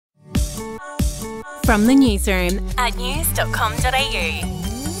From the newsroom at news.com.au.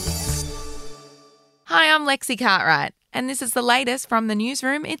 Hi, I'm Lexi Cartwright, and this is the latest from the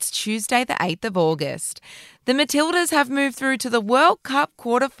newsroom. It's Tuesday, the 8th of August. The Matildas have moved through to the World Cup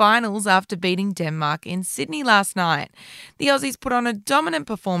quarter-finals after beating Denmark in Sydney last night. The Aussies put on a dominant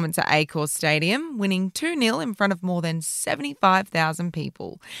performance at Accor Stadium, winning 2-0 in front of more than 75,000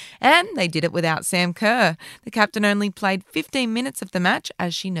 people. And they did it without Sam Kerr. The captain only played 15 minutes of the match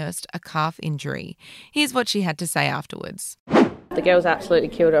as she nursed a calf injury. Here's what she had to say afterwards. The girls absolutely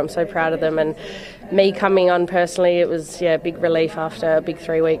killed it. I'm so proud of them, and me coming on personally, it was a big relief after a big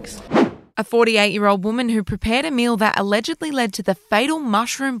 3 weeks. A 48-year-old woman who prepared a meal that allegedly led to the fatal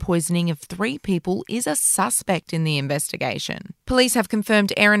mushroom poisoning of 3 people is a suspect in the investigation. Police have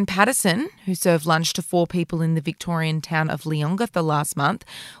confirmed Erin Patterson, who served lunch to 4 people in the Victorian town of Leongatha last month,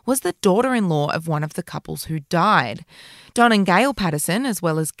 was the daughter-in-law of one of the couples who died. Don and Gail Patterson, as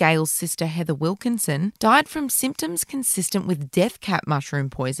well as Gail's sister Heather Wilkinson, died from symptoms consistent with death cap mushroom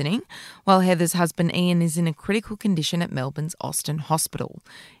poisoning, while Heather's husband Ian is in a critical condition at Melbourne's Austin Hospital.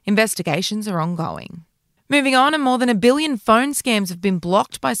 Investigations are ongoing. Moving on, and more than 1 billion phone scams have been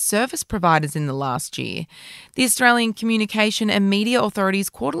blocked by service providers in the last year. The Australian Communication and Media Authority's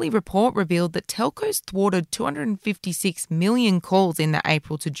quarterly report revealed that telcos thwarted 256 million calls in the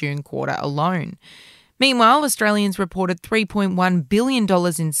April to June quarter alone. Meanwhile, Australians reported $3.1 billion in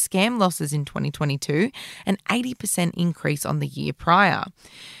scam losses in 2022, an 80% increase on the year prior.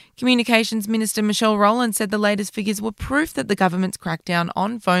 Communications Minister Michelle Rowland said the latest figures were proof that the government's crackdown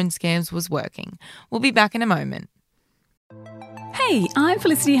on phone scams was working. We'll be back in a moment. Hey, I'm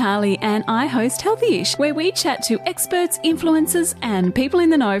Felicity Harley and I host Healthyish, where we chat to experts, influencers and people in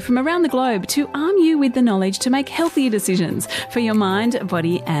the know from around the globe to arm you with the knowledge to make healthier decisions for your mind,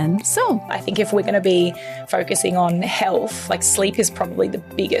 body and soul. I think if we're going to be focusing on health, like sleep is probably the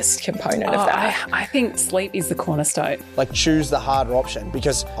biggest component of that. I think sleep is the cornerstone. Like choose the harder option,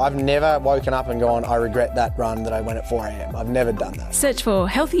 because I've never woken up and gone, I regret that run that I went at 4 a.m. I've never done that. Search for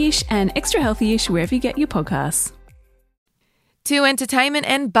Healthyish and Extra Healthyish wherever you get your podcasts. To entertainment,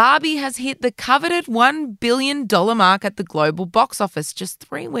 and Barbie has hit the coveted $1 billion mark at the global box office just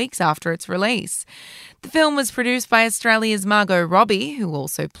 3 weeks after its release. The film was produced by Australia's Margot Robbie, who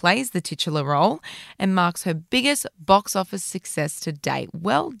also plays the titular role, and marks her biggest box office success to date.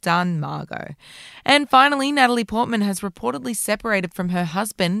 Well done, Margot. And finally, Natalie Portman has reportedly separated from her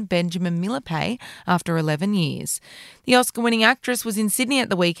husband, Benjamin Millepied, after 11 years. The Oscar-winning actress was in Sydney at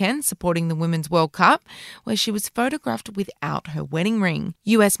the weekend supporting the Women's World Cup, where she was photographed without her wedding ring.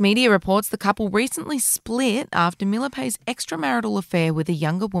 US media reports the couple recently split after Millepied's extramarital affair with a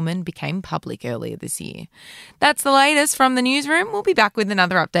younger woman became public earlier this year. That's the latest from the newsroom. We'll be back with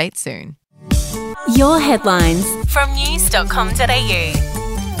another update soon. Your headlines from news.com.au.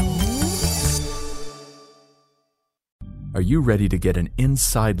 Are you ready to get an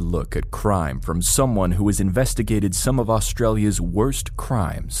inside look at crime from someone who has investigated some of Australia's worst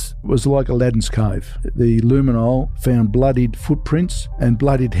crimes? It was like Aladdin's Cave. The luminol found bloodied footprints and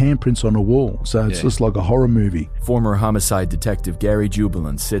bloodied handprints on a wall, so it's just like a horror movie. Former homicide detective Gary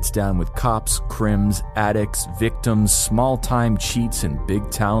Jubilant sits down with cops, crims, addicts, victims, small-time cheats, and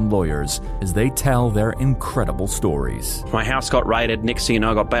big-town lawyers as they tell their incredible stories. My house got raided. Next thing you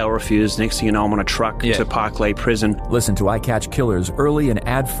know, I got bail refused. Next thing you know, I'm on a truck to Parklea Prison. Listen to I Catch Killers early and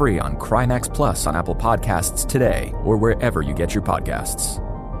ad-free on Crimex Plus on Apple Podcasts today or wherever you get your podcasts.